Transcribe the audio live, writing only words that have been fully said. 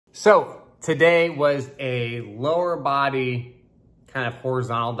So today was a lower body kind of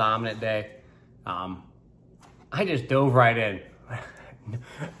horizontal dominant day. I just dove right in.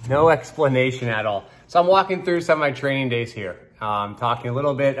 No explanation at all. So I'm walking through some of my training days here. Talking a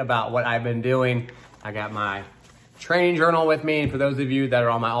little bit about what I've been doing. I got my training journal with me. And for those of you that are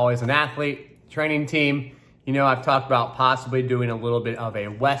on my Always an Athlete training team, you know I've talked about possibly doing a little bit of a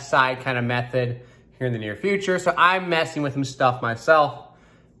West Side kind of method here in the near future. So I'm messing with some stuff myself,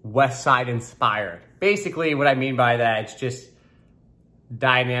 West Side inspired. Basically what I mean by that, it's just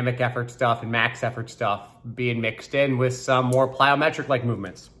dynamic effort stuff and max effort stuff being mixed in with some more plyometric like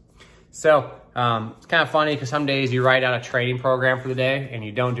movements. So it's kind of funny because some days you write out a training program for the day and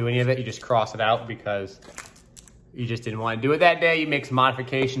you don't do any of it. You just cross it out because you just didn't want to do it that day. You make some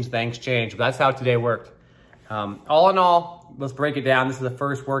modifications, things change. But that's how today worked. All in all, let's break it down. This is the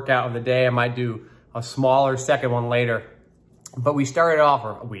first workout of the day. I might do a smaller second one later. But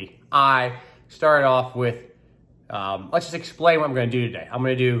I started off with, let's just explain what I'm going to do today. I'm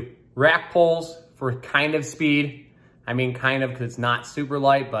going to do rack pulls for kind of speed. I mean kind of because it's not super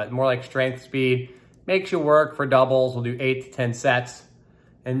light, but more like strength speed. Makes you work for doubles. We'll do 8 to 10 sets.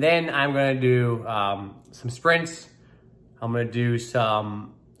 And then I'm going to do some sprints. I'm going to do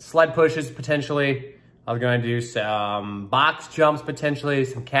some sled pushes potentially. I'm going to do some box jumps potentially,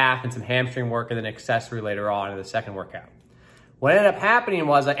 some calf and some hamstring work, and then accessory later on in the second workout. What ended up happening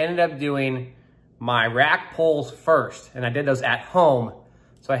was I ended up doing my rack pulls first, and I did those at home.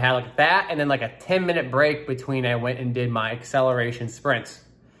 So I had like that and then like a 10-minute break between I went and did my acceleration sprints.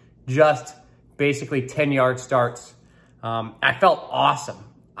 Just basically 10-yard starts. I felt awesome.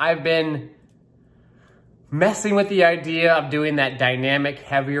 I've been messing with the idea of doing that dynamic,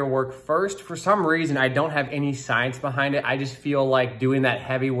 heavier work first. For some reason, I don't have any science behind it. I just feel like doing that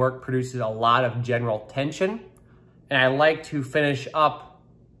heavy work produces a lot of general tension. And I like to finish up,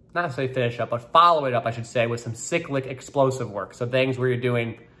 not necessarily finish up, but follow it up, I should say, with some cyclic explosive work. So things where you're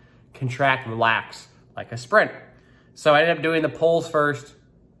doing contract, relax, like a sprint. So I ended up doing the pulls first,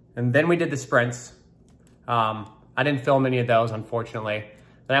 and then we did the sprints. I didn't film any of those, unfortunately.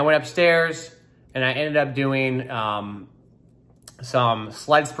 Then I went upstairs, and I ended up doing some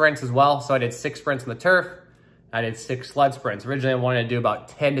sled sprints as well. So I did 6 sprints on the turf. I did 6 sled sprints. Originally, I wanted to do about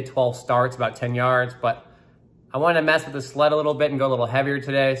 10 to 12 starts, about 10 yards, but I wanted to mess with the sled a little bit and go a little heavier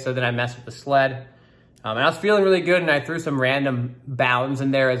today, so then I messed with the sled. And I was feeling really good, and I threw some random bounds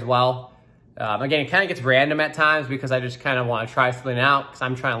in there as well. Again, it kind of gets random at times because I just kind of want to try something out because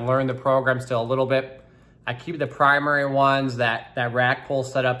I'm trying to learn the program still a little bit. I keep the primary ones, that rack pull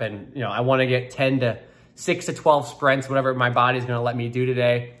setup, and I want to get 6 to 12 sprints, whatever my body's going to let me do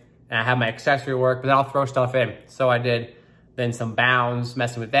today. And I have my accessory work, but then I'll throw stuff in. So I did then some bounds,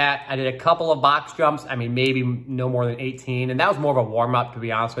 messing with that. I did a couple of box jumps. I mean, maybe no more than 18. And that was more of a warm up, to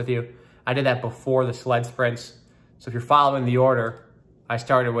be honest with you. I did that before the sled sprints. So if you're following the order, I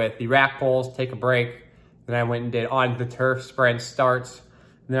started with the rack pulls, take a break. Then I went and did on the turf sprints, starts.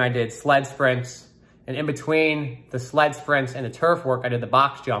 And then I did sled sprints. And in between the sled sprints and the turf work, I did the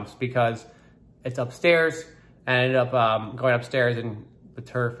box jumps because it's upstairs. And I ended up going upstairs and the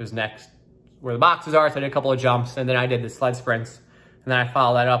turf is next where the boxes are, so I did a couple of jumps, and then I did the sled sprints, and then I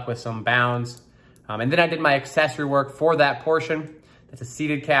followed that up with some bounds. And then I did my accessory work for that portion. That's a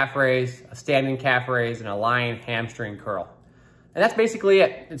seated calf raise, a standing calf raise, and a lying hamstring curl. And that's basically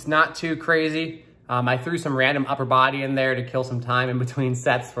it. It's not too crazy. I threw some random upper body in there to kill some time in between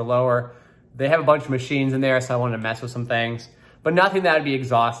sets for lower. They have a bunch of machines in there, so I wanted to mess with some things. But nothing that would be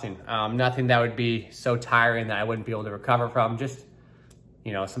exhausting. Nothing that would be so tiring that I wouldn't be able to recover from. Just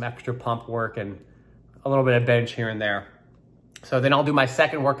some extra pump work and a little bit of bench here and there. So then I'll do my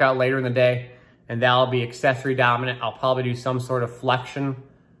second workout later in the day, and that'll be accessory dominant. I'll probably do some sort of flexion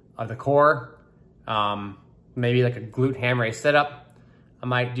of the core, maybe like a glute ham raise sit-up. I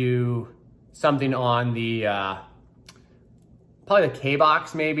might do something on the, probably the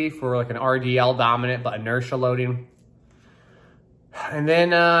K-box maybe for like an RDL dominant, but inertia loading. And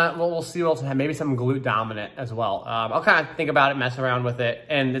then we'll see what else I have. Maybe some glute dominant as well. I'll kind of think about it, mess around with it.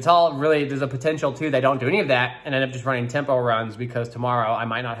 And it's all really, there's a potential too that I don't do any of that and end up just running tempo runs because tomorrow I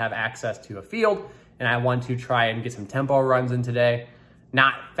might not have access to a field and I want to try and get some tempo runs in today.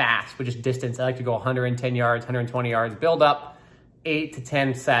 Not fast, but just distance. I like to go 110 yards, 120 yards, build up 8 to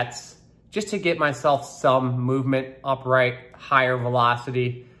 10 sets just to get myself some movement, upright, higher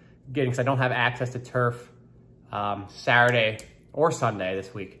velocity, because I don't have access to turf Saturday or Sunday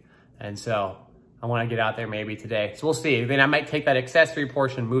this week. And so I want to get out there maybe today. So we'll see. Then I might take that accessory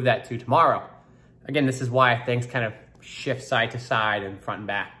portion, move that to tomorrow. Again, this is why things kind of shift side to side and front and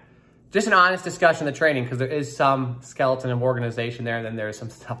back. just an honest discussion of the training, because there is some skeleton of organization there, and then there's some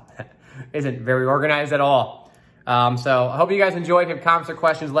stuff that isn't very organized at all. So I hope you guys enjoyed. If you have comments or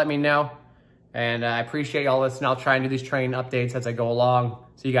questions, let me know. And I appreciate y'all listening. I'll try and do these training updates as I go along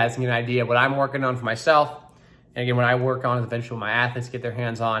so you guys can get an idea of what I'm working on for myself. And again, what I work on is eventually my athletes get their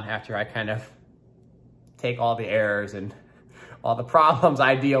hands on after I kind of take all the errors and all the problems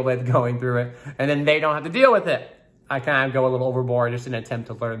I deal with going through it, and then they don't have to deal with it. I kind of go a little overboard just in an attempt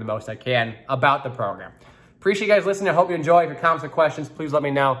to learn the most I can about the program. Appreciate you guys listening. I hope you enjoy. If you have comments or questions, please let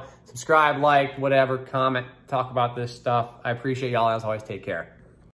me know. Subscribe, like, whatever, comment, talk about this stuff. I appreciate y'all. As always, take care.